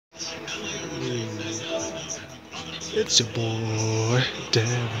It's your boy,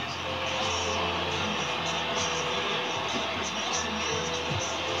 damn.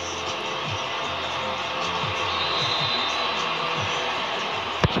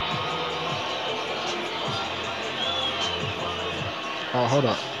 Oh, hold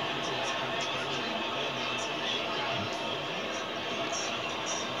up.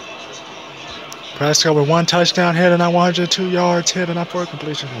 Prescott with 1 touchdown, hitting on 102 yards, hitting on 4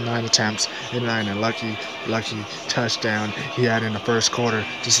 completions on 9 attempts, hitting on a lucky touchdown he had in the first quarter.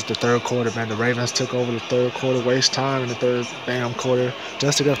 This is the third quarter, man. The Ravens took over the third quarter, waste time in the third damn quarter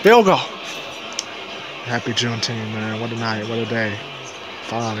just to get a field goal. Happy Juneteenth, man. What a night, what a day.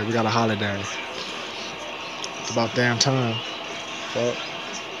 Finally, we got a holiday. It's about damn time. Fuck.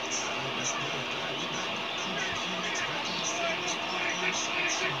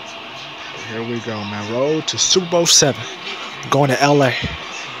 Here we go, man. Road to Super Bowl 7. Going to LA.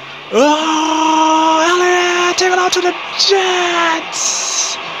 Oh, Elliott taking out to the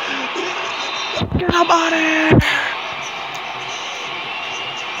Jets. Get him out of here.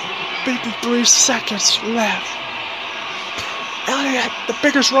 53 seconds left. Elliott, the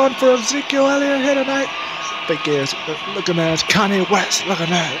biggest run for Ezekiel Elliott here tonight. Big ass, looking at Kanye West, looking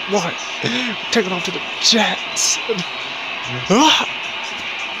at what? Taking off to the Jets.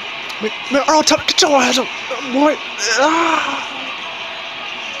 Man, Earl, get your ass up, boy.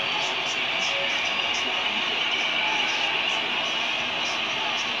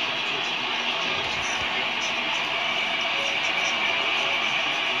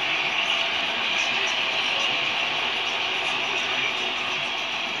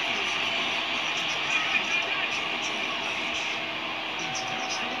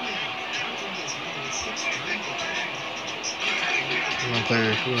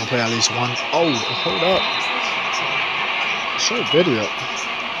 We're gonna play at least one. Oh, hold up. Show video.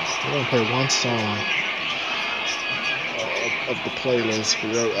 We're gonna play one song of the playlist.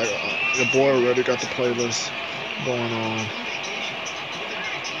 Your boy already got the playlist going on.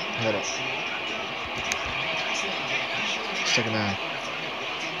 Hold up. Let's check it out.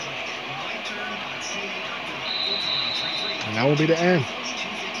 And that will be the end.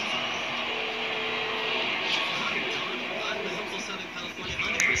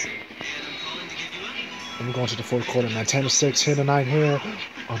 And we're going to the fourth quarter, man. 10-6 here tonight here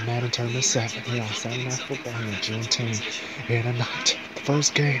on Madden Tournament 7 here on Saturday Night Football here in Juneteenth here tonight. The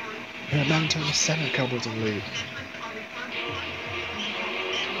first game here at Madden Tournament 7, Cowboys in the lead.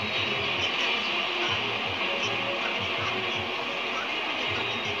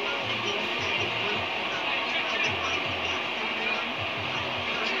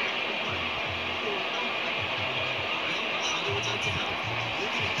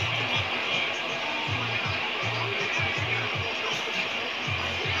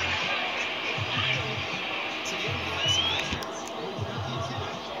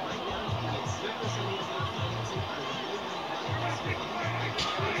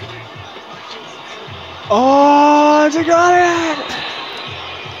 Oh, they got it!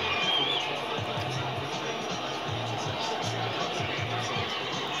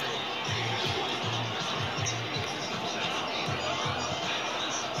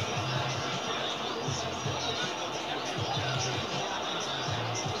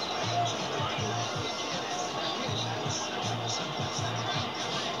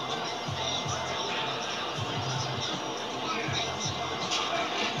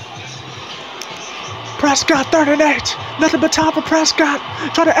 Prescott, 3rd and 8. Nothing but time for Prescott.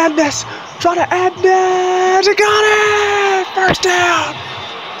 Trying to end this. He got it! First down.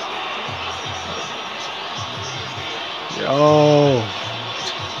 Yo.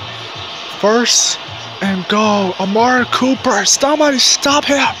 First and goal. Amari Cooper. Somebody stop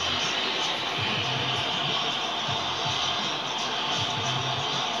him.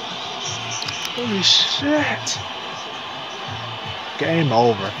 Holy shit. Game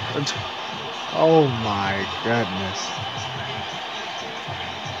over. Oh my goodness.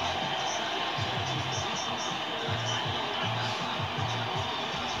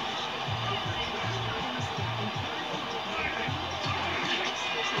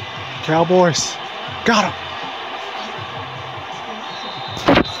 Cowboys. Got him.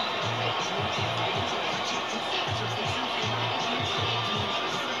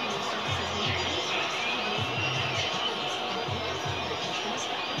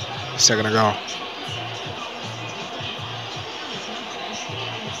 Second to go.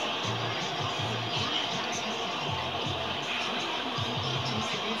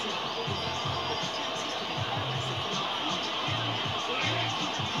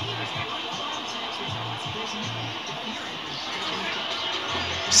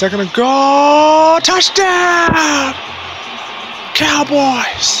 second to go. Touchdown!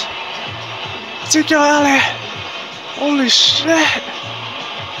 Cowboys! Ezekiel Elliott! Holy shit!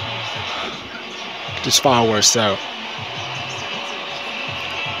 Just fireworks out.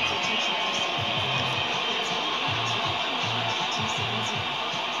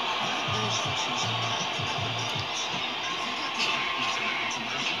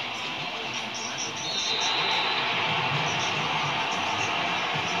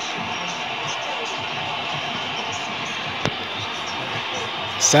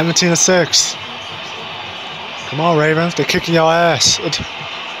 (17-6). Come on, Ravens. They're kicking your ass.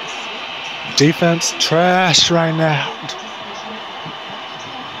 Defense trash right now.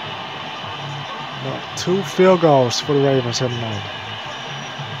 2 field goals for the Ravens here tonight.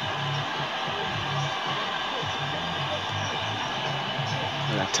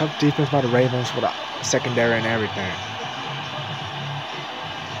 Tough defense by the Ravens with a secondary and everything.